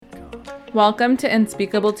Welcome to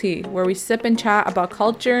Unspeakable Tea, where we sip and chat about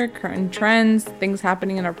culture, current trends, things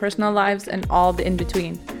happening in our personal lives, and all the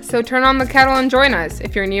in-between. So turn on the kettle and join us.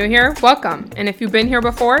 If you're new here, welcome. And if you've been here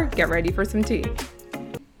before, get ready for some tea.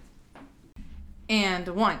 And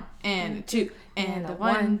one, and two, and a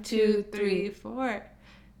 1, 2, 3, 4.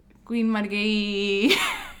 Queen Margay.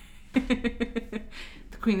 The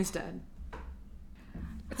queen is dead.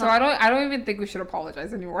 So I don't even think we should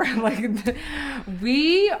apologize anymore.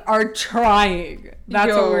 We are trying.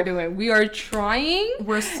 That's what we're doing. We are trying.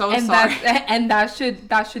 We're so sorry.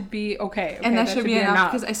 That should be okay. And that should be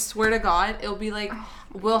enough. Because I swear to God, it'll be like,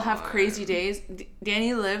 we'll have crazy days.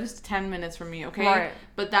 Danny lives 10 minutes from me, okay? Right.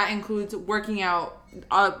 But that includes working out,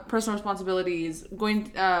 personal responsibilities,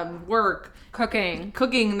 going work, cooking,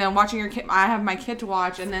 then watching your kid. I have my kid to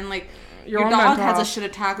watch, and then your dog has a shit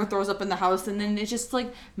attack or throws up in the house, and then it just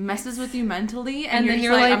messes with you mentally, and then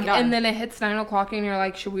you're like, I'm done. And then it hits 9:00 and you're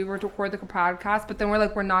like, should we record the podcast? But then we're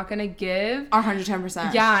like, we're not gonna give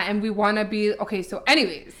 110%. Yeah, and we want to be okay. So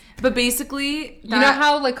anyways, but basically, you know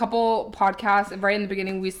how couple podcasts right in the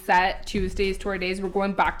beginning we set Tuesdays to our days. We're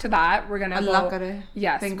going back to that. We're gonna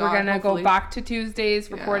go back to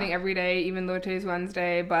Tuesdays, recording every day, even though today's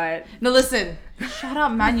Wednesday. But no, listen, shut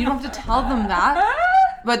up, man. You don't have to tell them that.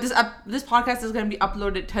 But this podcast is going to be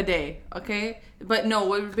uploaded today, okay? But no,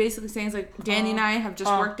 what we're basically saying is Danny and I have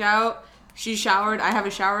just worked out. She showered. I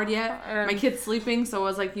haven't showered yet. My kid's sleeping, so I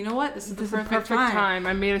was like, you know what? This is the perfect time.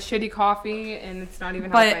 I made a shitty coffee, and it's not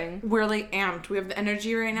even helping. But we're amped. We have the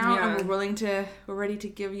energy right now, and we're ready to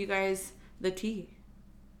give you guys the tea.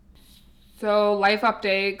 So, life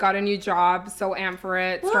update, got a new job, so amped for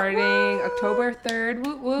it, starting October 3rd,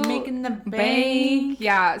 woo woo. Making the bank.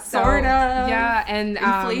 Yeah, sort of. Yeah, and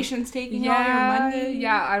inflation's taking all your money.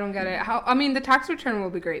 Yeah, I don't get it. The tax return will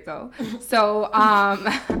be great, though. So,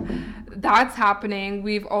 that's happening.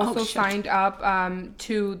 We've also signed up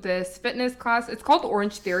to this fitness class. It's called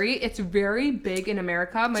Orange Theory. It's very big in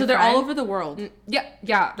America. So they're all over the world.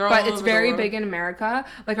 Yeah. But it's very big in America.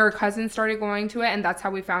 Our cousin started going to it, and that's how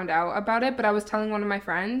we found out about it. But I was telling one of my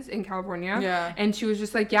friends in California, and she was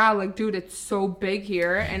just like, dude, it's so big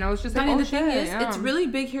here. And I was just like, the thing is, it's really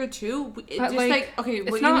big here too.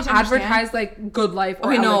 It's not advertised good life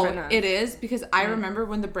or no, it is, because I remember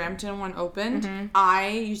when the Brampton one opened, I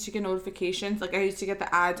used to get notifications. I used to get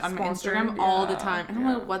the ads on my Instagram all the time. And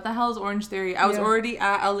I'm like, what the hell is Orange Theory? I was already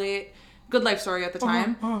at LA Good Life Story at the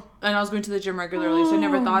time, and I was going to the gym regularly, so I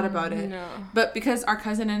never thought about it. No. But because our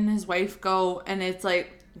cousin and his wife go, and it's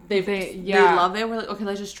they love it, we're like, okay,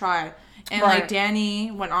 let's just try. And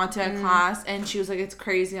Danny went on to a class, and she was like, it's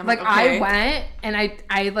crazy. I'm like, okay. I went, and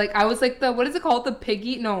I was the, what is it called, the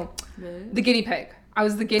piggy? No, the guinea pig. I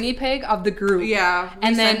was the guinea pig of the group. Yeah.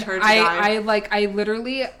 And then I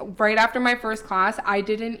literally, right after my first class, I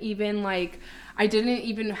didn't even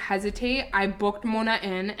hesitate. I booked Mona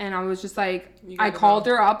in, and I was just I called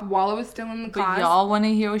her up while I was still in the class. But y'all want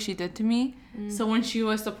to hear what she did to me? So when she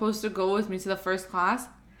was supposed to go with me to the first class,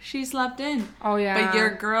 she slept in. Oh, yeah. But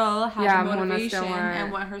your girl had the motivation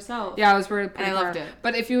and went herself. Yeah, I was really proud. And I loved it.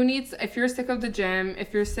 But if you're sick of the gym,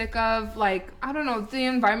 if you're sick of, I don't know, the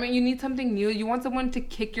environment, you need something new. You want someone to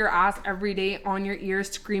kick your ass every day on your ear,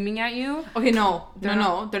 screaming at you. Okay, no. They're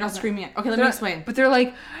not screaming at. Okay, let me explain. But they're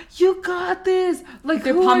like, you got this.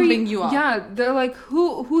 They're pumping you up. Yeah, they're like,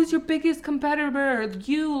 who's your biggest competitor?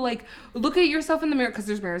 You, look at yourself in the mirror, because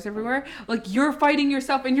there's mirrors everywhere. You're fighting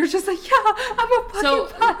yourself, and you're just like, yeah, I'm a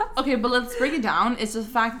fucking okay, but let's break it down. It's the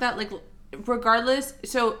fact that regardless,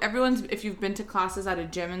 so if you've been to classes at a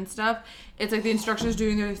gym and stuff, it's the instructor's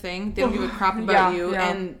doing their thing. They don't give a crap about you,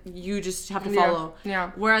 and you just have to follow. Yeah.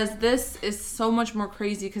 Whereas this is so much more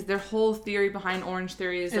crazy, because their whole theory behind Orange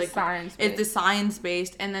Theory is science-based. It's the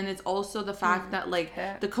science-based, and then it's also the fact that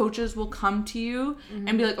the coaches will come to you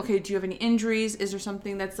and be like, okay, do you have any injuries? Is there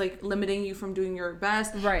something that's limiting you from doing your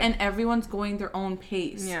best? Right. And everyone's going their own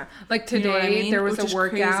pace. Yeah. Today, you know what I mean? There was a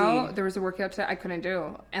workout. Crazy. There was a workout today I couldn't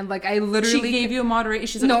do, and I literally. She gave you a moderation.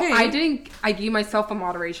 She's like, no, okay. I didn't. I gave myself a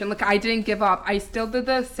moderation. I didn't give up. I still did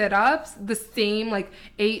the sit-ups, the same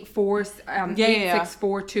 8, 4, 8, 6,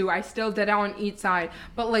 4, 2. I still did it on each side,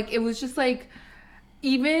 but it was just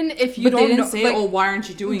even if you don't know, say, why aren't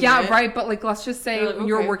you doing it? Yeah, right. But let's just say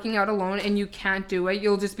you're working out alone and you can't do it.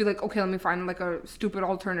 You'll just be like, okay, let me find a stupid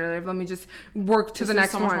alternative. Let me just work to the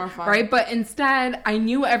next one, right? But instead, I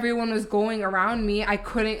knew everyone was going around me. I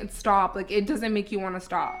couldn't stop. It doesn't make you want to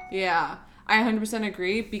stop. Yeah, I 100%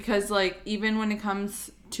 agree, because even when it comes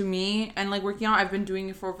to me and working out, I've been doing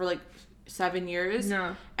it for 7 years.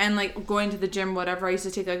 No. And like going to the gym, whatever. I used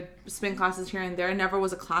to take like spin classes here and there. I never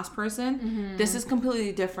was a class person. Mm-hmm. This is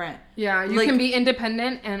completely different. Yeah, you can be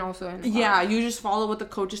independent and also in class. Yeah, you just follow what the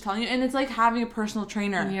coach is telling you, and it's like having a personal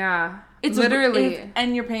trainer. Yeah. It's literally,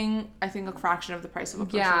 and you're paying, I think, a fraction of the price of a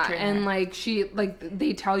personal trainer. And like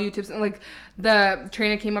they tell you tips. Like the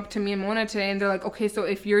trainer came up to me and Mona today, and they're like, okay, so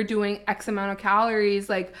if you're doing X amount of calories,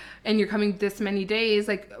 like, and you're coming this many days,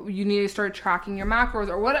 like, you need to start tracking your macros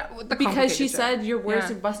or what. Because she said you're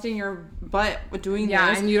worse at busting your butt with doing this.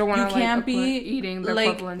 Yeah, and you don't want to. You can't be eating the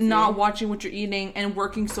like equivalency. Not watching what you're eating and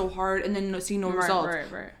working so hard and then see no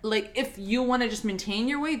results. Right. Like if you want to just maintain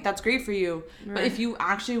your weight, that's great for you. Right. But if you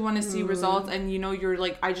actually want to see results and you know you're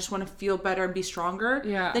like, I just want to feel better and be stronger,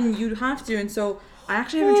 then you have to. And so I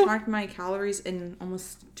actually haven't tracked my calories in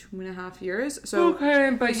almost 2.5 years. So okay,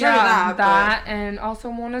 but that and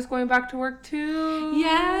also Mona's going back to work too.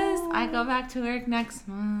 Yes, I go back to work next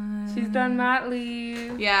month. She's done mat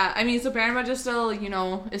leave. Yeah, I mean, so Brand is still,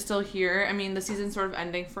 is still here. I mean, the season's sort of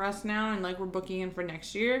ending for us now, and like we're booking in for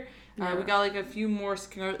next year. Yeah. We got like a few more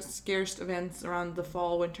scarce events around the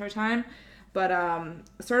fall winter time. But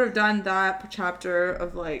sort of done that chapter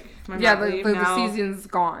of like my mat leave. Now, the season's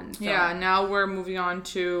gone. So. Yeah, now we're moving on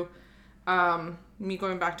to me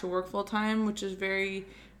going back to work full time, which is very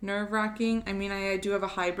nerve-wracking. I mean, I do have a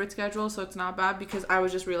hybrid schedule, so it's not bad because I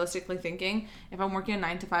was just realistically thinking if I'm working a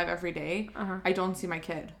 9 to 5 every day, I don't see my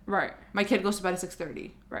kid. Right. My kid goes to bed at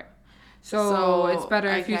 6:30. Right. So it's better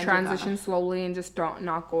if you transition slowly and just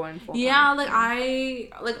not go in full time. Yeah, like I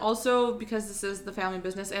also because this is the family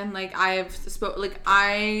business and like I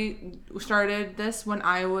started this when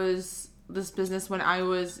I was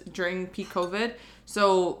during peak COVID.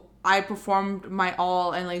 So I performed my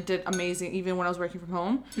all and like did amazing even when I was working from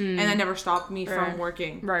home, and that never stopped me from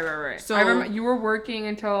working. Right. So I remember you were working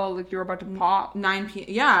until like you were about to pop 9 p.m.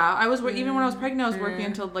 Yeah, I was even when I was pregnant, I was working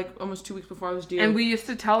until like almost 2 weeks before I was due. And we used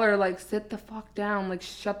to tell her like, sit the fuck down, like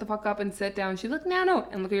shut the fuck up and sit down. She's like, no,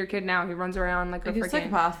 and look at your kid now. He runs around like a freaking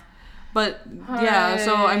psychopath. But yeah,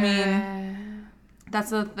 so I mean,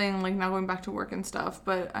 that's the thing. Like not going back to work and stuff,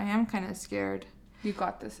 but I am kind of scared. You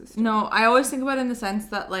got this, sister. No, I always think about it in the sense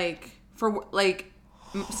that, like, for, like,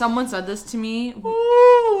 someone said this to me.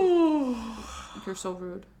 You're so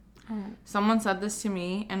rude. Someone said this to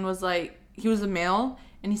me and was like, he was a male,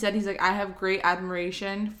 and he's like, I have great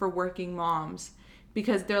admiration for working moms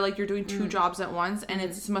because they're like, you're doing 2 jobs at once, and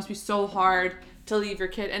it must be so hard to leave your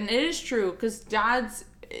kid. And it is true because dads,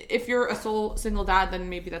 if you're a single dad, then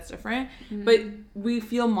maybe that's different. But we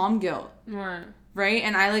feel mom guilt. Right?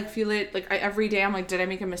 And I like feel it like every day I'm like, did I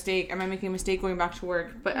make a mistake? Am I making a mistake going back to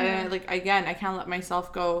work? But I can't let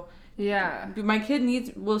myself go. Yeah. My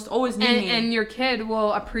kid will always need me. And your kid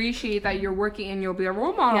will appreciate that you're working and you'll be a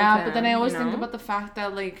role model. Yeah, but then I always think about the fact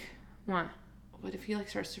that like, what if he like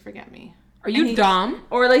starts to forget me? Are you dumb?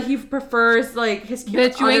 Or like he prefers like his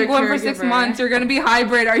bitch, you ain't going for 6 months. You're gonna be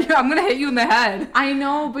hybrid. Are you? I'm gonna hit you in the head. I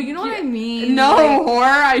know, but you know what I mean. No, like, whore.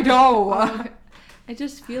 I know. I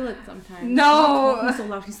just feel it sometimes. No. He's so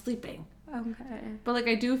loud. He's sleeping. Okay. But like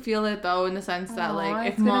I do feel it though in the sense that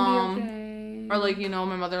like if mom or like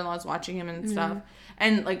my mother-in-law's watching him and stuff,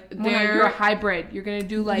 and like you're a hybrid. You're gonna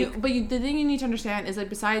do like. The thing you need to understand is like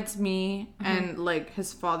besides me and like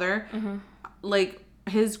his father, like.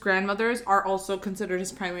 His grandmothers are also considered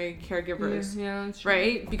his primary caregivers. Yeah, that's true.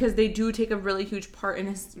 Right? Because they do take a really huge part in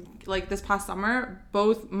his, like, this past summer,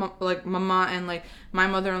 both, like, mama and, like, my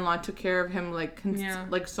mother-in-law took care of him, like,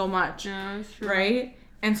 like, so much. Yeah, that's true. Right?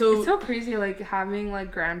 And so... It's so crazy, like, having,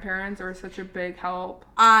 like, grandparents are such a big help.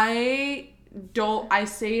 I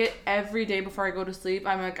say it every day before I go to sleep.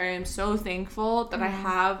 I'm like, I am so thankful that I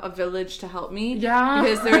have a village to help me. Yeah.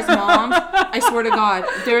 Because there's moms, I swear to God,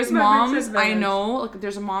 there's moms I know, like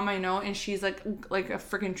there's a mom I know and she's like a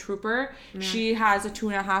freaking trooper. Yeah. She has a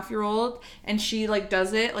 2.5-year-old and she like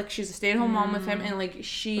does it, like she's a stay-at-home mom with him and like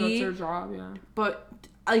she... That's her job, yeah. But...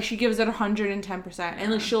 like she gives it 110%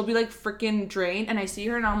 and like she'll be like freaking drained and I see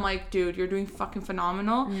her and I'm like, dude, you're doing fucking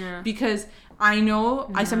phenomenal. Because I know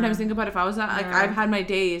I sometimes think about if I was that, like I've had my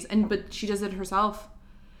days but she does it herself,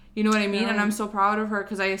 you know what I mean? And I'm so proud of her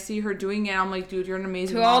because I see her doing it. I'm like, dude, you're an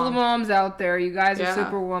amazing mom. All the moms out there, you guys are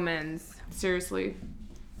superwomans. Seriously.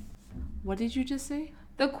 What did you just say?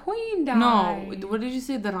 The queen died. No, what did you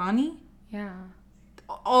say? The Rani? Yeah.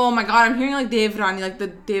 Oh my god, I'm hearing like Dave Rani, like the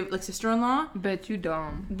Dave, like sister-in-law. Bet you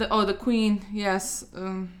dumb. The queen, yes.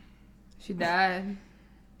 She died.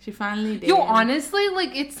 She finally did. Yo, honestly,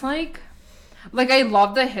 like it's like I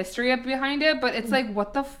love the history behind it, but it's like,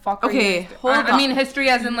 what the fuck? Okay, hold on. I mean, history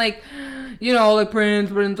as in like, like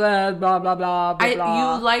prince, princess, blah blah blah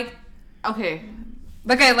blah blah. Okay.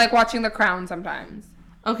 Like, I like watching The Crown sometimes.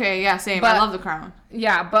 Okay, yeah, same. But, I love The Crown.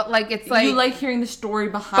 Yeah, but like it's like you like hearing the story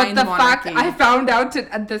behind the monarchy. Fact I found out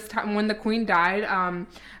at this time when the Queen died,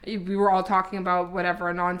 we were all talking about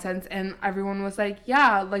whatever nonsense, and everyone was like,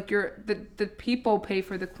 "Yeah, like the people pay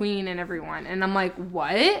for the Queen and everyone," and I'm like,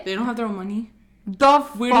 "What? They don't have their own money?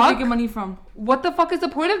 Where do they get money from? What the fuck is the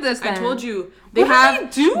point of this? Then? I told you they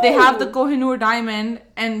have the Kohinoor diamond,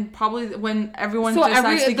 and probably when everyone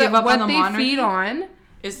decides to give up on the monarchy, what they feed on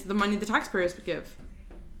is the money the taxpayers give."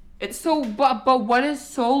 It's so, but what is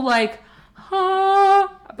so like,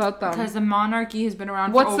 about them? Because the monarchy has been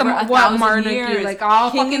around for over 1,000 years. Like,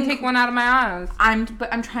 I'll fucking take one out of my ass. I'm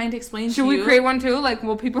trying to explain to you. Should we create one too? Like,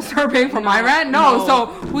 will people start paying for my rent? No. So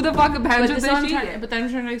who the fuck abandons this shit? But then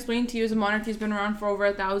I'm trying to explain to you, is the monarchy's been around for over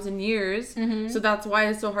 1,000 years. Mm-hmm. So that's why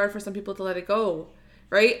it's so hard for some people to let it go.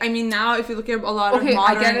 Right? I mean, now if you look at a lot of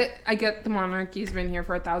modern... I get it. I get the monarchy's been here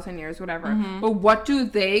for 1,000 years, whatever. Mm-hmm. But what do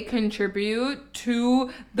they contribute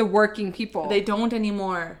to the working people? They don't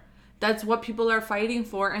anymore. That's what people are fighting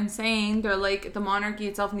for and saying. They're like, the monarchy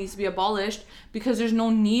itself needs to be abolished because there's no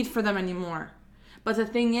need for them anymore. But the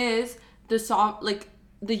thing is, the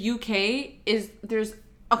UK is...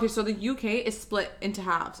 Okay, so the UK is split into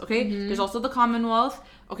halves, okay? Mm-hmm. There's also the Commonwealth,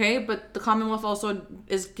 okay? But the Commonwealth also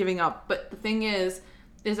is giving up. But the thing is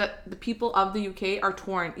that the people of the UK are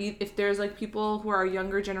torn. If there's like people who are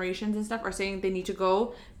younger generations and stuff are saying they need to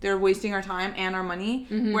go, they're wasting our time and our money.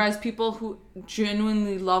 Mm-hmm. Whereas people who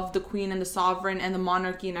genuinely love the Queen and the sovereign and the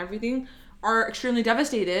monarchy and everything are extremely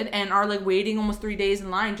devastated and are like waiting almost 3 days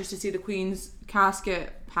in line just to see the Queen's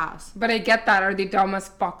casket pass. But I get that. Are they dumb as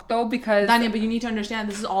fuck though? Because Danya, but you need to understand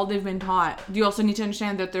this is all they've been taught. You also need to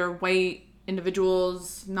understand that they're white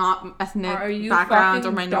individuals, not ethnic backgrounds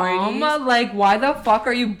or minorities. Dumb? Like, why the fuck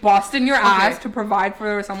are you busting your ass to provide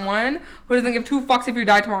for someone who doesn't give 2 fucks if you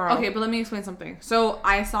die tomorrow? Okay, but let me explain something. So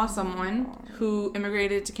I saw someone who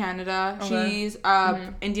immigrated to Canada. Okay. She's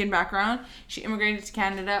Indian background. She immigrated to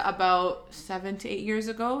Canada about 7 to 8 years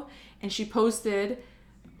ago, and she posted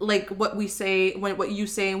like what you say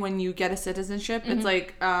when you get a citizenship. Mm-hmm. It's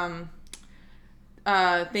like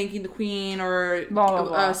thanking the Queen or blah, blah,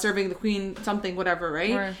 blah. Serving the Queen, something, whatever,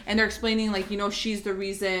 right? And they're explaining like, she's the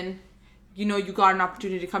reason, you got an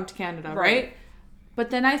opportunity to come to Canada, right? But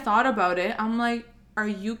then I thought about it. I'm like, are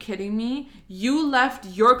you kidding me? You left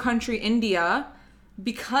your country, India,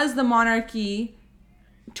 because the monarchy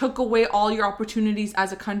took away all your opportunities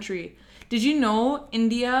as a country. Did you know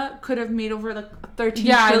India could have made over like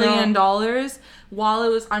 $13 trillion while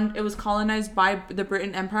it was colonized by the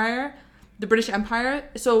British Empire?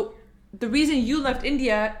 So the reason you left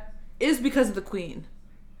India is because of the Queen.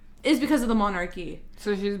 Is because of the monarchy.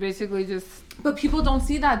 So she's basically just... But people don't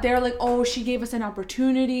see that. They're like, oh, she gave us an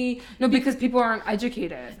opportunity. No, because people aren't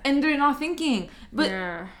educated. And they're not thinking. But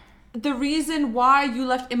the reason why you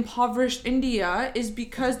left impoverished India is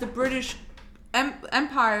because the British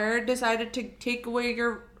Empire decided to take away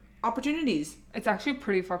your opportunities. It's actually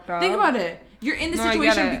pretty fucked up. Think about it. You're in the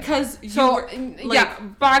situation because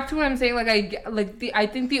back to what I'm saying. Like I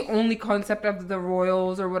think the only concept of the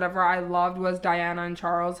royals or whatever I loved was Diana and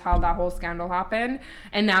Charles, how that whole scandal happened,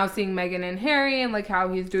 and now seeing Meghan and Harry and like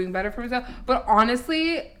how he's doing better for himself. But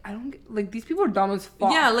honestly, I don't like these people are dumb as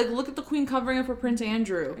fuck. Yeah, like look at the Queen covering up for Prince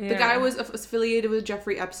Andrew. Yeah. The guy was affiliated with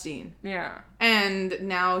Jeffrey Epstein. Yeah. And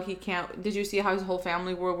now he can't. Did you see how his whole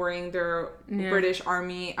family were wearing their British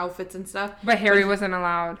Army outfits and stuff? But Harry wasn't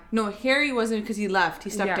allowed. No, Harry wasn't because he left.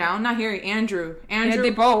 He stepped down. Not Harry. Andrew. Yeah,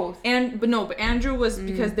 they both. But Andrew was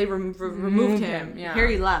because they removed him. Yeah.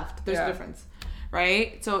 Harry left. There's a difference,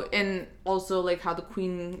 right? So and also like how the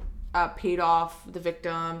Queen paid off the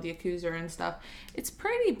victim, the accuser, and stuff. It's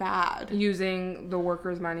pretty bad. Using the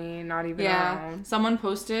workers' money, not even around. Someone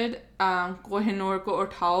posted Kohinoor ko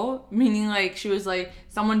utao, meaning like she was like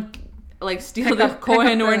someone. Like steal the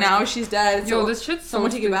Kohinoor now she's dead. Yo, this shit's so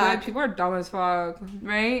take it back. People are dumb as fuck,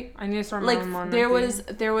 right? I need to start my own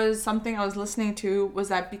monarchy. there was something I was listening to was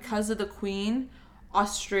that because of the Queen,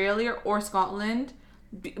 Australia or Scotland,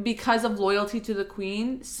 because of loyalty to the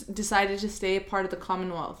Queen, decided to stay a part of the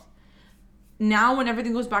Commonwealth. Now, when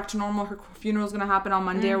everything goes back to normal, her funeral is gonna happen on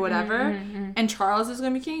Monday or whatever, and Charles is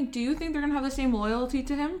gonna be king. Do you think they're gonna have the same loyalty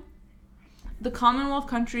to him? The Commonwealth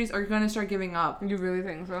countries are going to start giving up. You really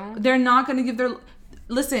think so? They're not going to give their...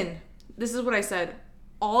 Listen, this is what I said.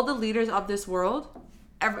 All the leaders of this world,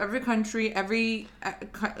 every country, every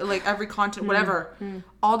continent, whatever,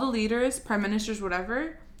 all the leaders, prime ministers,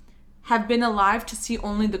 whatever, have been alive to see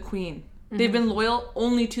only the Queen. They've been loyal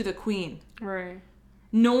only to the Queen. Right.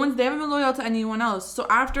 They haven't been loyal to anyone else. So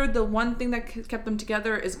after the one thing that kept them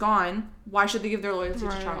together is gone, why should they give their loyalty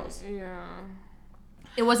to Charles? Yeah.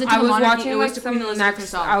 It wasn't to the monarchy, it was to Queen Elizabeth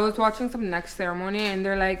herself. I was watching some next ceremony, and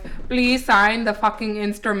they're like, please sign the fucking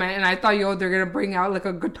instrument. And I thought, they're going to bring out, like,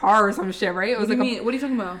 a guitar or some shit, right? It was what do you mean? What are you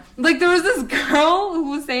talking about? Like, there was this girl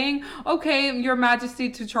who was saying, okay, Your Majesty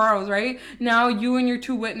to Charles, right? Now you and your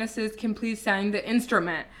 2 witnesses can please sign the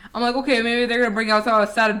instrument. I'm like, okay, maybe they're going to bring out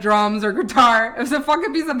a set of drums or guitar. It was a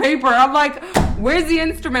fucking piece of paper. I'm like, where's the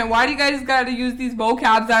instrument? Why do you guys got to use these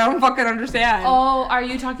vocabs that I don't fucking understand? Oh, are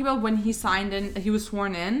you talking about when he signed in, he was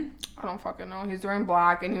sworn in? I don't fucking know. He's wearing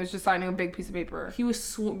black and he was just signing a big piece of paper. He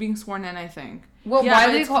was being sworn in, I think. Well, yeah,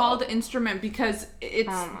 why it's called the instrument because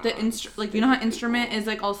it's like, you know how instrument is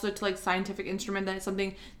like also to like scientific instrument, that is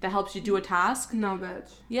something that helps you do a task? No, bitch.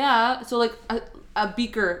 Yeah, so like a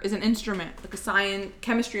beaker is an instrument, like a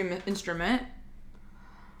chemistry instrument.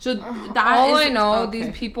 So that all I know, okay.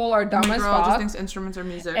 These people are dumb as fuck. Just thinks instruments are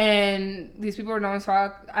music. And these people are dumb as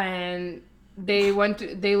fuck, and they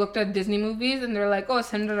looked at Disney movies and they're like, oh,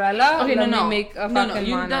 Cinderella. Okay, no. Make a fucking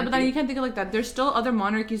monarchy. But then you can't think of it like that. There's still other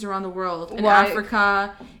monarchies around the world. In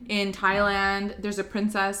Africa, in Thailand, there's a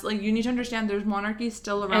princess. Like, you need to understand, there's monarchies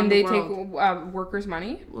still around the world. And they take workers'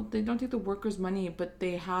 money? Well, they don't take the workers' money, but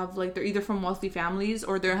they have, like, they're either from wealthy families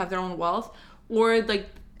or they have their own wealth, or, like,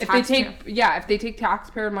 if they take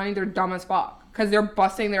taxpayer money, they're dumb as fuck. Because they're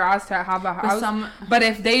busting their ass to have a house. But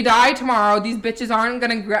if they die tomorrow, these bitches aren't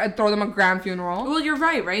going to throw them a grand funeral. Well, you're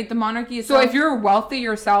right? The monarchy is... So if you're wealthy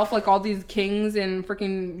yourself, like all these kings in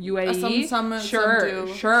freaking UAE... Some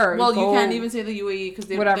do. Well, you can't even say the UAE because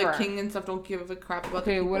the king and stuff don't give a crap about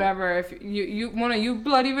the people. Whatever. If you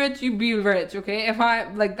bloody rich, you be rich, okay? If I...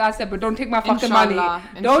 Like, that's it. But don't take my fucking money.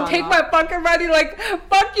 Don't take my fucking money. Like,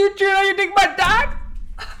 fuck you, Trina. You take my tax?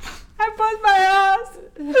 I bust my ass.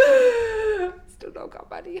 Still don't got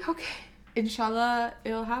money. Okay. Inshallah,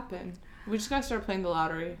 it'll happen. We just gotta start playing the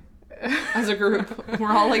lottery as a group.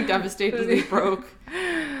 We're all like devastatedly broke.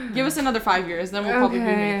 Give us another 5 years, then we'll probably be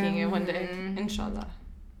making it one day. Inshallah.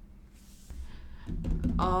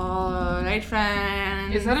 Alright,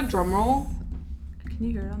 friends. Is that a drum roll? Can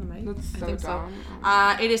you hear it on the mic? That's so dumb.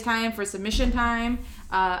 So. It is time for submission time.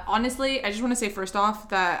 Honestly, I just want to say first off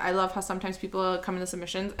that I love how sometimes people come into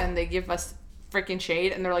submissions and they give us freaking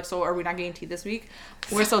shade and they're like, so are we not getting tea this week?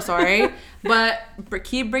 We're so sorry. but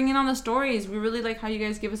keep bringing on the stories. We really like how you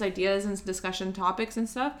guys give us ideas and discussion topics and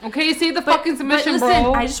stuff. Okay, say the fucking submission, but listen,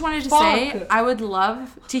 bro. I just wanted to say I would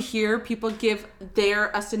love to hear people give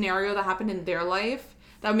a scenario that happened in their life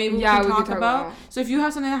that maybe we can talk about. So if you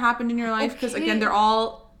have something that happened in your life, because again, they're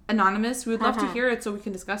all anonymous, we would love to hear it so we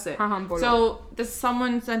can discuss it. So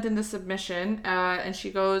someone sent in the submission and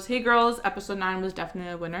she goes, hey girls, episode 9 was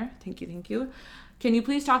definitely a winner. Thank you. Can you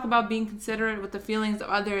please talk about being considerate with the feelings of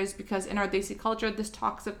others, because in our Desi culture this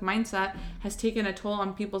toxic mindset has taken a toll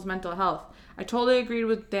on people's mental health. I totally agreed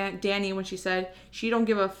with Danny when she said she don't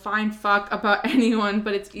give a fine fuck about anyone,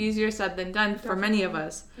 but it's easier said than done for many of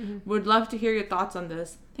us. Would love to hear your thoughts on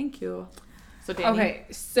this. Thank you. So Danny. Okay,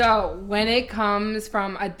 so when it comes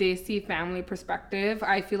from a Desi family perspective,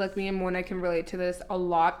 I feel like me and Mona can relate to this a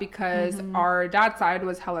lot because our dad's side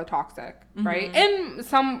was hella toxic, right? And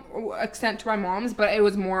some extent to my mom's, but it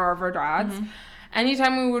was more of our dad's.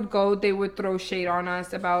 Anytime we would go, they would throw shade on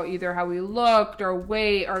us about either how we looked, our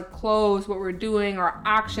weight, our clothes, what we're doing, our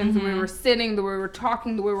actions, the way we were sitting, the way we were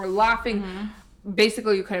talking, the way we were laughing.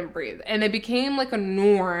 Basically you couldn't breathe, and it became like a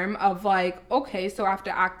norm of like, okay, so I have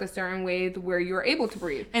to act a certain way where you're able to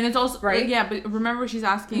breathe. And it's also right, but remember she's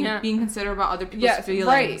asking being considerate about other people's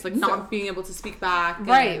feelings, like not being able to speak back,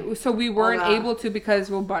 so we weren't able to because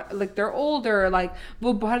like they're older, like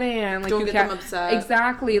like don't get them upset,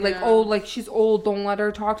 exactly, like like she's old, don't let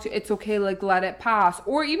her talk to, it's okay, like let it pass.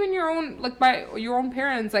 Or even your own, like by your own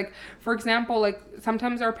parents, like for example, like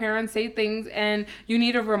sometimes our parents say things and you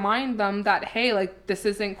need to remind them that, hey, like this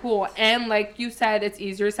isn't cool. And like you said, it's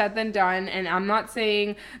easier said than done, and I'm not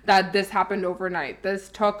saying that this happened overnight. This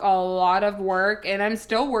took a lot of work and I'm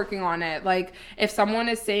still working on it. Like if someone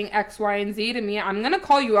is saying X, Y, and Z to me, I'm gonna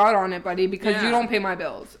call you out on it, buddy, because you don't pay my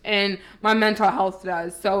bills and my mental health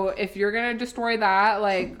does. So if you're gonna destroy that,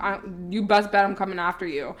 like you best bet I'm coming after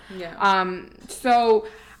you. So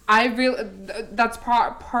I really, that's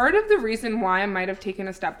part of the reason why I might have taken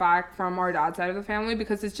a step back from our dad's side of the family,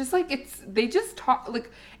 because it's just like, they just talk,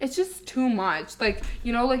 like, it's just too much. Like,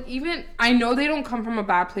 you know, like even, I know they don't come from a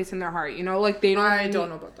bad place in their heart, you know, like they don't. I don't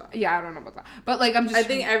know about that. Yeah, I don't know about that. But like, I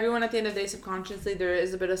think everyone at the end of the day, subconsciously, there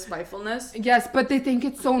is a bit of spitefulness. Yes, but they think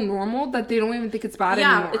it's so normal that they don't even think it's bad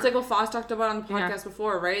anymore. Yeah, it's like what Foss talked about on the podcast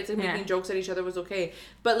before, right? It's like making jokes at each other was okay.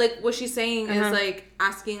 But like what she's saying is like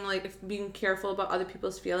asking, like, if being careful about other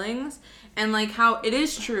people's feelings. feelings. And like how it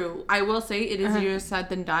is true, I will say it is easier said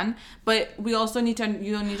than done. But we also need to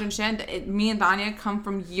understand that me and Danya come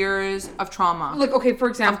from years of trauma. Like, okay, for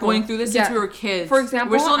example, of going through this since we were kids. For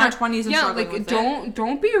example, we're still in our 20s and struggling with it.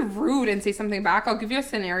 Don't be rude and say something back. I'll give you a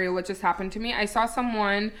scenario what just happened to me. I saw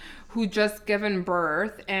someone who just given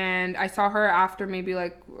birth, and I saw her after maybe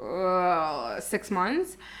like 6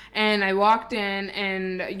 months, and I walked in,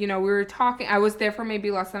 and we were talking. I was there for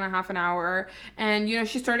maybe less than a half an hour, and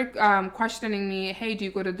she started questioning me, hey, do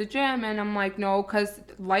you go to the gym? And I'm like, no, because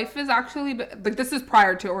life is actually like, this is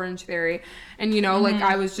prior to Orange Theory, and like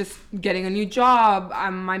I was just getting a new job,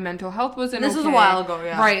 my mental health wasn't this was a while ago,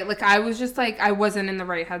 right, like I was just like, I wasn't in the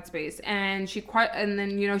right headspace, and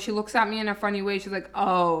then she looks at me in a funny way. She's like,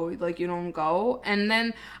 oh, like you don't go? And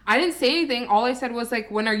then I didn't say anything. All I said was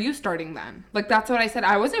like, when are you starting then? Like that's what I said.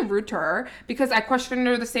 I wasn't rude to her because I questioned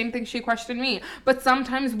her the same thing she questioned me. But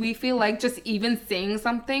sometimes we feel like just even saying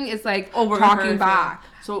something is like talking back.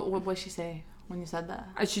 So what did she say when you said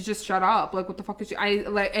that? She just shut up. Like what the fuck is she? I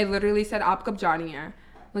literally said aap kab jani hai?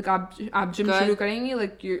 Like aap gym shuru karenge?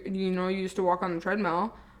 Like you used to walk on the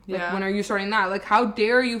treadmill. Like, when are you starting that? Like, how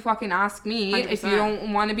dare you fucking ask me 100%. If you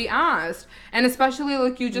don't want to be asked? And especially,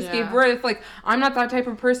 like, you just gave birth. Like, I'm not that type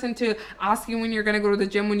of person to ask you when you're going to go to the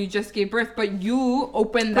gym when you just gave birth. But you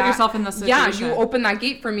open that... Put yourself in the situation. Yeah, you open that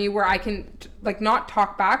gate for me where I can, like, not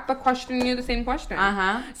talk back, but question you the same question.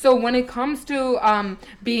 So when it comes to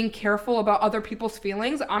being careful about other people's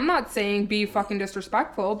feelings, I'm not saying be fucking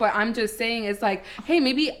disrespectful, but I'm just saying it's like, hey,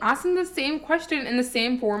 maybe asking the same question in the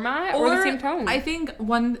same format or the same tone. I think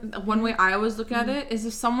one way I always look at it is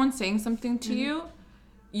if someone's saying something to you,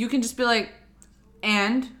 you can just be like,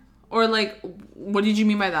 or like, what did you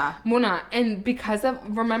mean by that? Mona, and because of,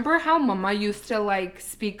 remember how Mama used to like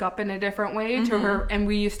speak up in a different way to her, and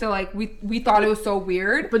we used to like, we thought it was so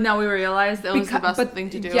weird. But now we realized that was the best thing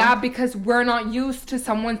to do. Yeah, because we're not used to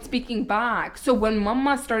someone speaking back. So when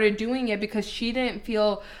Mama started doing it because she didn't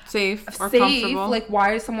feel safe or comfortable, like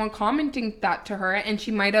why is someone commenting that to her? And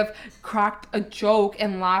she might have cracked a joke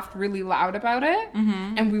and laughed really loud about it.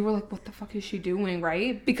 And we were like, what the fuck is she doing,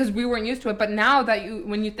 right? Because we weren't used to it. But now that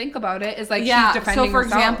when you think about it, it's like she's defending so for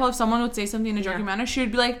herself. Example, if someone would say something in a joking manner, she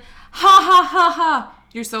would be like, ha ha ha ha,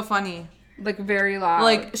 you're so funny. Like very loud.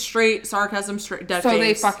 Like straight sarcasm, straight dead face. So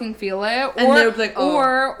they fucking feel it. And they would be like,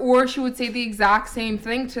 oh. Or she would say the exact same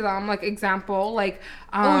thing to them. Like example, like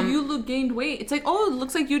you gained weight. It's like, oh, it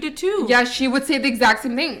looks like you did too. Yeah, she would say the exact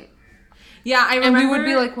same thing. Yeah, I remember. And we would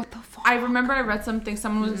be like, what the fuck? I remember I read something,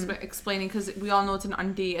 someone was explaining, because we all know it's an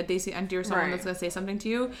auntie, a desi auntie or someone that's going to say something to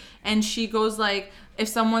you. And she goes like, if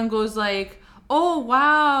someone goes like, oh,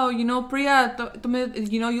 wow, Priya,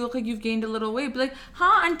 you look like you've gained a little weight. Be like,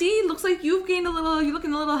 huh, auntie, looks like you're looking a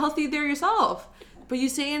little healthy there yourself. But you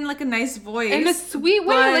say in like a nice voice. In a sweet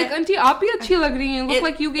way, like, auntie, aap bhi achhi lag rahi hain. Look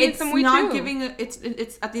like you gained some weight too.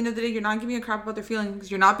 It's at the end of the day, you're not giving a crap about their feelings.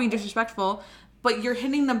 You're not being disrespectful. But you're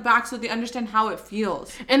hitting them back so they understand how it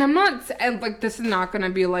feels. And I'm not, like, this is not going to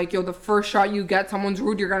be like, yo, the first shot you get, someone's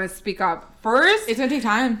rude, you're going to speak up. First, it's going to take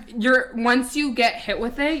time. Once you get hit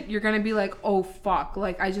with it, you're going to be like, oh, fuck.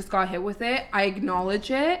 Like, I just got hit with it. I acknowledge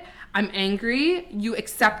it. I'm angry. You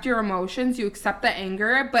accept your emotions. You accept the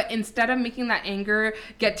anger. But instead of making that anger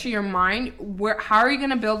get to your mind, how are you going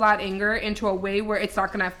to build that anger into a way where it's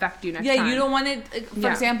not going to affect you next time? Yeah, you don't want it. For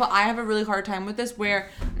example, I have a really hard time with this where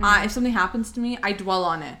if something happens to me, I dwell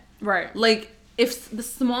on it. Right. Like, if the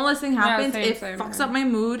smallest thing happens, it fucks up my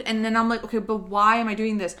mood. And then I'm like, okay, but why am I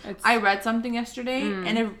doing this? I read something yesterday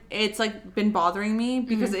and it's like been bothering me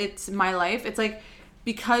because it's my life. It's like,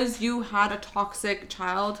 because you had a toxic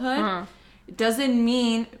childhood doesn't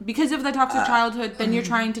mean because of the toxic childhood then you're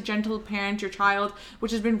trying to gentle parent your child,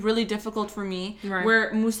 which has been really difficult for me.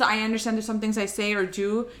 Where Musa, I understand there's some things I say or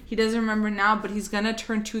do he doesn't remember now, but he's gonna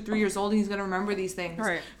turn 2-3 years old and he's gonna remember these things,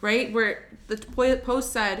 right? Where the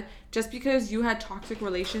post said, just because you had toxic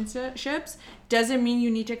relationships doesn't mean you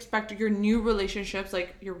need to expect your new relationships,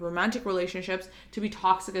 like your romantic relationships, to be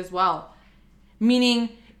toxic as well. Meaning,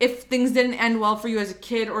 if things didn't end well for you as a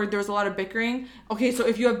kid or there was a lot of bickering, okay, so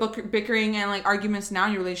if you have bickering and like arguments now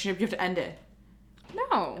in your relationship, you have to end it.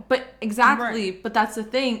 No. But exactly, but that's the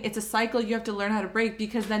thing. It's a cycle you have to learn how to break,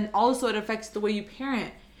 because then also it affects the way you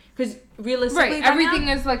parent. Because realistically, everything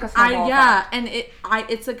is like a snowball effect. And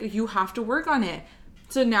it's like you have to work on it.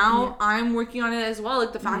 So now I'm working on it as well.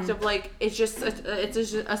 Like the fact of like it's just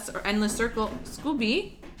a endless circle.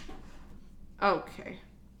 Scooby. Okay.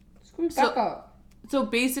 Scooby, back up. So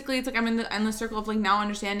basically, it's like I'm in the endless circle of like now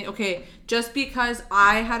understanding, okay, just because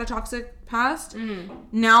I had a toxic past,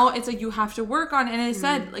 now it's like you have to work on it. And I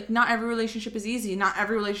said, like, not every relationship is easy. Not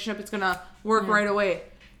every relationship is going to work right away.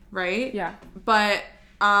 right? Yeah. But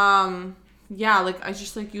yeah, like I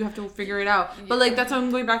just like you have to figure it out. But like that's why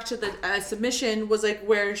I'm going back to the submission was like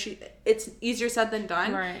where it's easier said than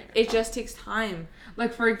done. Right. It just takes time.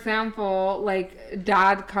 Like for example, like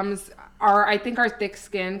dad comes. I think our thick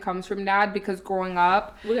skin comes from dad because growing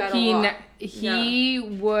up, he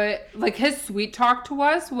would like his sweet talk to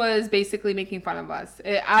us was basically making fun of us.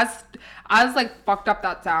 As like fucked up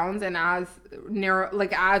that sounds and as narrow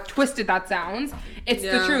like as twisted that sounds, it's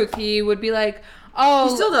the truth. He would be like, oh,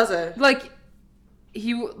 he still does it. Like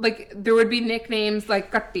there would be nicknames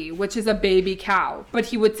like Katti, which is a baby cow, but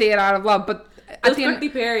he would say it out of love. But at the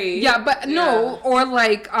end, Perry. Yeah, but no, or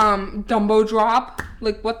like Dumbo drop.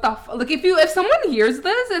 Like what the like if someone hears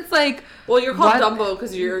this, it's like, well, you're called Dumbo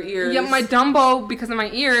because of your ears. Yeah, my Dumbo because of my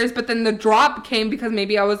ears, but then the drop came because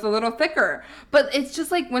maybe I was a little thicker. But it's just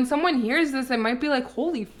like when someone hears this, it might be like,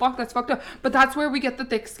 holy fuck, that's fucked up. But that's where we get the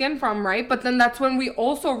thick skin from, right? But then that's when we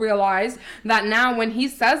also realize that now when he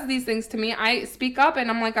says these things to me, I speak up and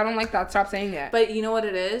I'm like, I don't like that. Stop saying it. But you know what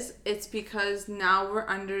it is? It's because now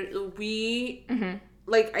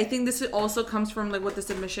like, I think this also comes from, like, what the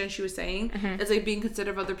submission she was saying. It's, like, being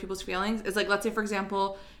considerate of other people's feelings. It's, like, let's say, for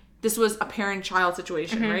example, this was a parent-child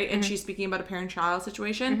situation, right? And she's speaking about a parent-child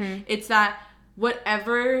situation. It's that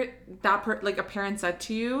whatever a parent said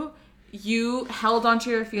to you, you held onto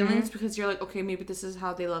your feelings because you're like, okay, maybe this is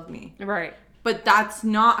how they love me. Right. But that's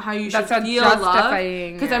not how you should feel love.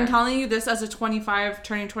 Because I'm telling you this as a 25,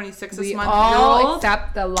 turning 26 this month. We all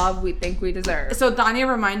accept the love we think we deserve. So Danya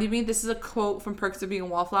reminded me, this is a quote from Perks of Being a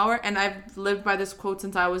Wallflower, and I've lived by this quote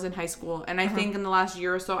since I was in high school. And I think in the last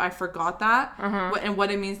year or so, I forgot that. And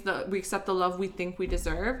what it means that we accept the love we think we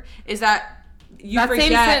deserve is that you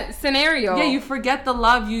forget same scenario. Yeah, you forget the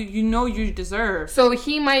love you know you deserve. So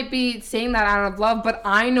he might be saying that out of love, but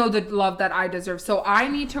I know the love that I deserve. So I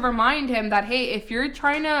need to remind him that, hey, if you're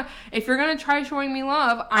gonna try showing me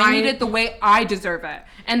love, I need it the way I deserve it,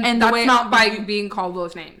 and that's not by being called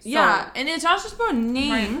those names. Yeah, and it's not just about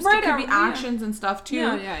names. Right. It could be actions and stuff too.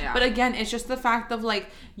 Yeah. But again, it's just the fact of like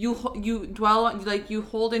you dwell on, like you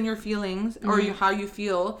hold in your feelings or how you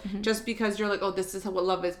feel just because you're like, oh, this is what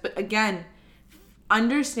love is. But again,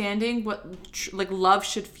 understanding what like love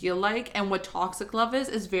should feel like and what toxic love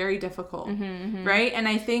is very difficult, right? And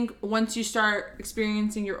I think once you start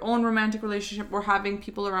experiencing your own romantic relationship or having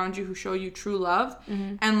people around you who show you true love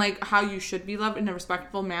and like how you should be loved in a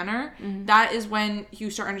respectful manner, that is when you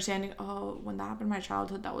start understanding, oh, when that happened in my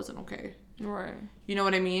childhood, that wasn't okay. Right. You know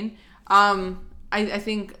what I mean? I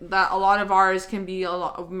think that a lot of ours can be a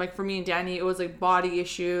lot of, like for me and Danny, it was like body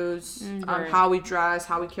issues, how we dress,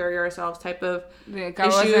 how we carry ourselves type of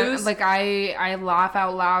issues. Like I laugh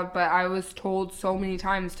out loud, but I was told so many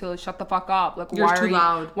times to shut the fuck up. Like you're too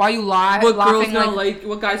loud. Why are you laughing? What girl's gonna like?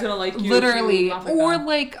 What guy's gonna like you? Literally, or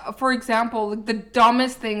like for example, like the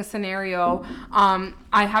dumbest thing scenario.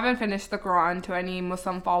 I haven't finished the Quran to any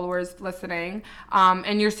Muslim followers listening,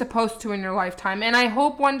 and you're supposed to in your lifetime. And I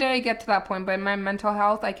hope one day I get to that point, but in my mental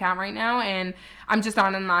health, I can't right now, and I'm just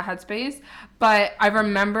not in that headspace. But I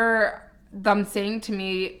remember them saying to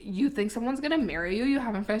me, you think someone's gonna marry you? You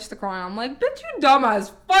haven't finished the Quran. I'm like, bitch, you dumb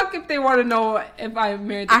as fuck if they want to know if I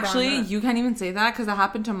married the Quran. You can't even say that because that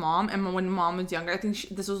happened to mom, and when mom was younger, I think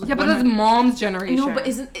this was but that's mom's generation. No, but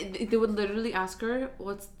isn't it, they would literally ask her,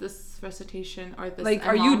 what's this recitation or this, like,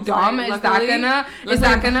 are you dumb? Like, is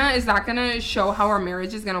that gonna show how our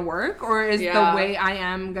marriage is gonna work, or is the way I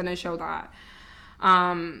am gonna show that?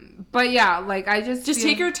 But yeah, like I just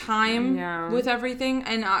take your time with everything,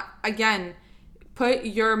 and again, put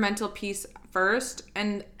your mental peace first,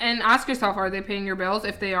 and ask yourself, are they paying your bills?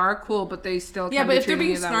 If they are, cool, but they still can't but if they're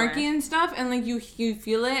being snarky and stuff, and like you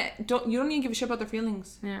feel it, you don't need to give a shit about their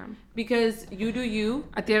feelings. Yeah, because you do you.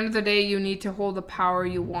 At the end of the day, you need to hold the power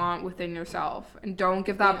you want within yourself, and don't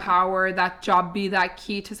give that power, that job, be that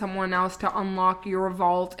key to someone else to unlock your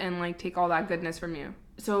vault and like take all that goodness from you.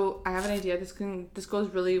 So I have an idea. This goes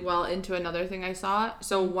really well into another thing I saw.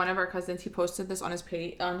 So one of our cousins, he posted this on his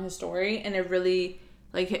page, on his story, and it really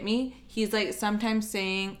like hit me. He's like sometimes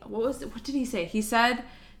saying, what did he say? He said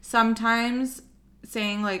sometimes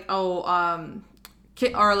saying like, oh,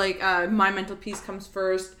 or like my mental peace comes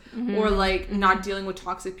first, or like not dealing with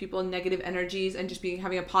toxic people and negative energies and just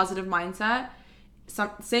having a positive mindset.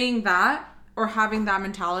 Saying that or having that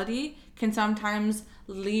mentality can sometimes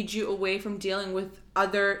lead you away from dealing with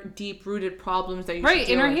other deep-rooted problems that you should deal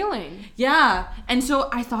inner with. Healing. Yeah. And so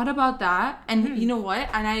I thought about that, and you know what?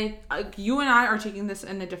 And you and I are taking this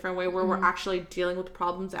in a different way where we're actually dealing with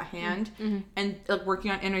problems at hand and like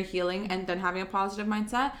working on inner healing and then having a positive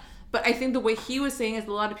mindset. But I think the way he was saying is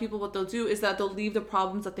a lot of people, what they'll do is that they'll leave the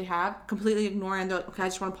problems that they have, completely ignore, and they're like, okay, I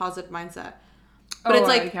just want a positive mindset. But it's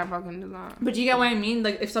like, I can't fucking do that. But you get what I mean?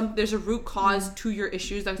 Like, if there's a root cause to your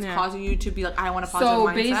issues that's causing you to be like, I want a positive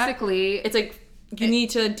mindset. So basically, it's like you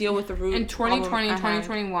need to deal with the root. In 2020,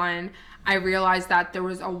 2021, I realized that there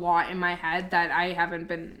was a lot in my head that I haven't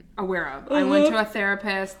been aware of. I went to a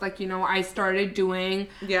therapist. Like, I started doing.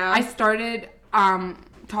 Yeah. I started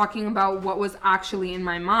talking about what was actually in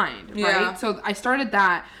my mind, right? So I started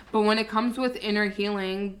that. But when it comes with inner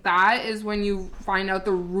healing, that is when you find out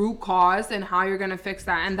the root cause and how you're going to fix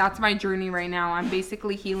that. And that's my journey right now. I'm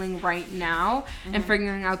basically healing right now and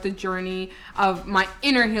figuring out the journey of my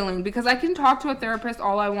inner healing. Because I can talk to a therapist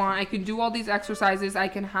all I want. I can do all these exercises. I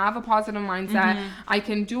can have a positive mindset. I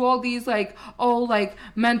can do all these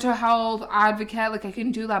mental health advocate. Like, I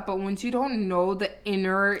can do that. But once you don't know the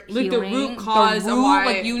inner healing, the root cause of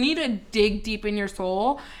why, you need to dig deep in your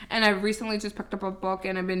soul. And I've recently just picked up a book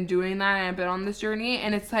and I've been doing that and I've been on this journey,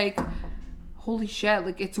 and it's like, holy shit,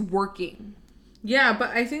 like, it's working. Yeah, but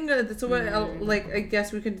I think that's what I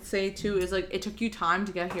guess we could say too is like it took you time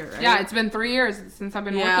to get here, right? Yeah, it's been 3 years since I've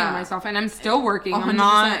been working on myself, and I'm still working. And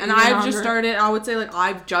I've just started. I would say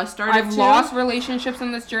I've just started. I've lost relationships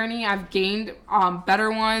in this journey. I've gained better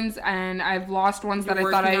ones, and I've lost ones that I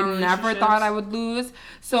thought I never thought I would lose.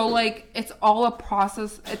 So like, it's all a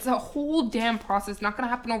process. It's a whole damn process. Not gonna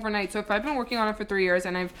happen overnight. So if I've been working on it for 3 years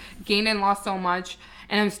and I've gained and lost so much,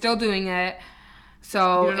 and I'm still doing it.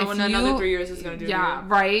 So you don't know when another 3 years is going to do. Yeah,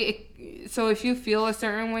 right? So if you feel a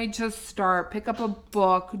certain way, just start. Pick up a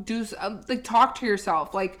book. Talk to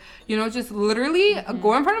yourself. Just literally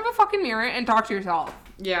go in front of a fucking mirror and talk to yourself.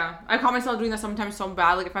 Yeah. I caught myself doing that sometimes so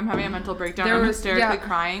bad. Like, if I'm having a mental breakdown, I'm hysterically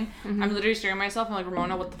crying. I'm literally staring at myself and like,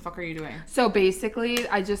 Ramona, what the fuck are you doing? So basically,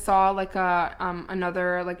 I just saw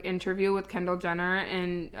another interview with Kendall Jenner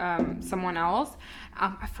and someone else.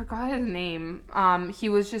 I forgot his name. He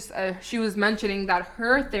was just, she was mentioning that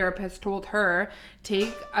her therapist told her,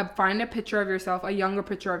 find a picture of yourself, a younger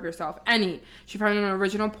picture of yourself, any. She found an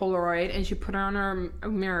original Polaroid and she put it on her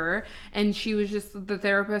mirror, and the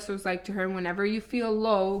therapist was like to her, whenever you feel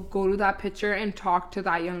low, go to that picture and talk to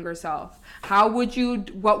that younger self.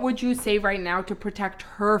 What would you say right now to protect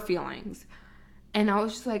her feelings? And I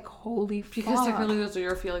was just like, holy fuck. Because technically those are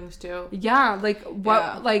your feelings too. Yeah,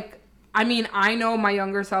 I mean, I know my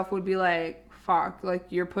younger self would be like, fuck, like,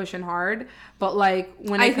 you're pushing hard. But, like,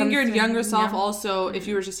 I think your younger self also, if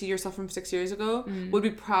you were to see yourself from 6 years ago, would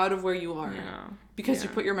be proud of where you are. Yeah. Because you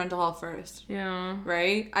put your mental health first. Yeah.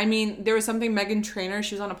 Right? I mean, there was something, Meghan Trainor,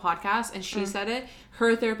 she was on a podcast, and she said it.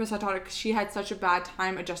 Her therapist had taught her, because she had such a bad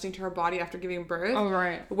time adjusting to her body after giving birth. Oh,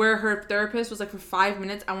 right. Where her therapist was like, for 5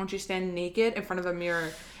 minutes, I want you to stand naked in front of a mirror.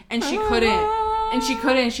 And she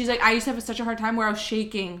couldn't. She's like, I used to have such a hard time where I was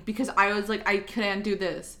shaking because I was like, I couldn't do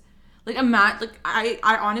this. Like,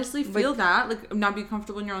 I honestly feel that, like, not being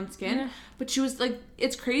comfortable in your own skin. Yeah. But she was like,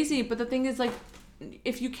 it's crazy. But the thing is, like,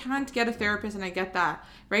 if you can't get a therapist, and I get that,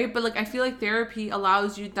 right? But, like, I feel like therapy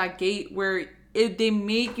allows you that gate where they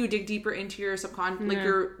make you dig deeper into your subconscious, like,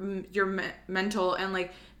 your mental, and,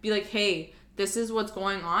 like, be like, hey, this is what's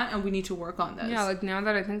going on, and we need to work on this. Yeah, like, now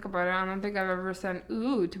that I think about it, I don't think I've ever said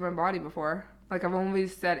ooh to my body before. Like, I've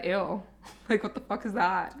always said ew. Like, what the fuck is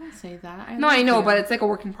that? I don't say that. I know, but it's like a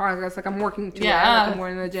work in progress. Like, I'm working to it. Like, I'm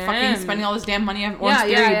going to the gym. Fucking spending all this damn money on Orange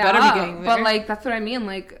Theory. You better be getting there. But, like, that's what I mean.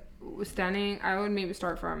 Like, standing, I would maybe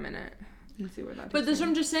start for a minute. And see where that but this is what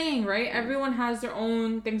I'm just saying, right? Everyone has their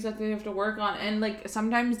own things that they have to work on, and like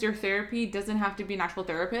sometimes your therapy doesn't have to be an actual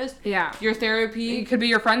therapist. Yeah, your therapy it could be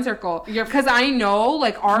your friend circle. Because I know,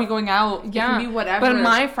 like, our going out, yeah, it can be whatever. But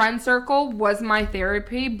my friend circle was my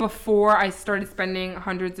therapy before I started spending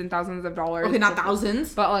hundreds and thousands of dollars. Okay, not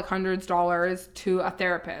thousands, but like hundreds of dollars to a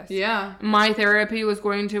therapist. Yeah, my therapy was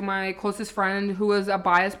going to my closest friend who was a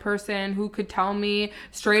biased person who could tell me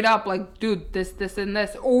straight up, like, dude, this, and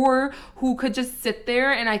this, or who could just sit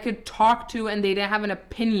there and I could talk to and they didn't have an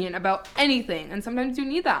opinion about anything. And sometimes you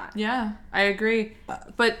need that. Yeah, I agree.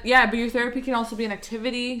 But your therapy can also be an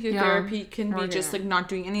activity. Your therapy can be just like not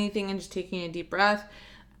doing anything and just taking a deep breath.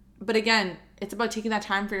 But again, it's about taking that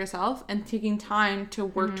time for yourself and taking time to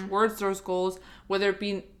work towards those goals, whether it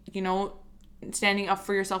be, standing up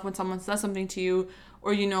for yourself when someone says something to you,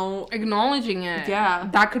 or, acknowledging it. Yeah.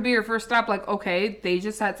 That could be your first step. Like, okay, they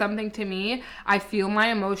just said something to me. I feel my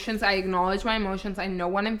emotions. I acknowledge my emotions. I know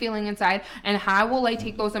what I'm feeling inside. And how will I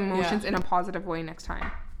take those emotions in a positive way next time?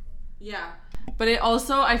 Yeah. But it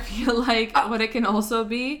also, I feel like what it can also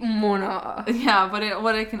be. Mona. Yeah, but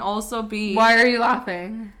what it can also be. Why are you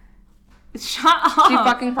laughing? Shut up. She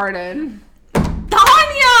fucking farted.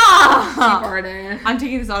 Tanya! Stop! I'm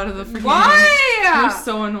taking this out of the freaking... Why? You're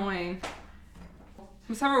so annoying.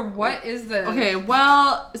 Miss Summer, what is this? Okay,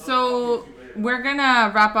 well, so we're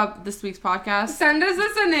gonna wrap up this week's podcast. Send us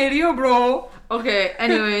a scenario, bro. Okay,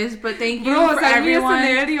 anyways, but thank you for everyone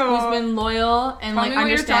who's been loyal and Tell me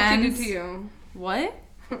understands. what you're talking to you. What?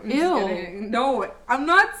 Ew. No, I'm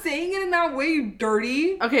not saying it in that way, you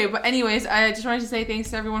dirty. Okay, but anyways, I just wanted to say thanks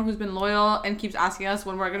to everyone who's been loyal and keeps asking us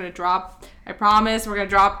when we're going to drop. I promise we're going to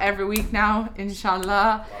drop every week now,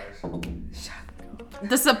 inshallah.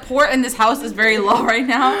 The support in this house is very low right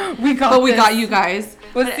now. We got you guys.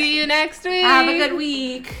 We'll see you next week. Have a good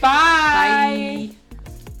week. Bye. Bye.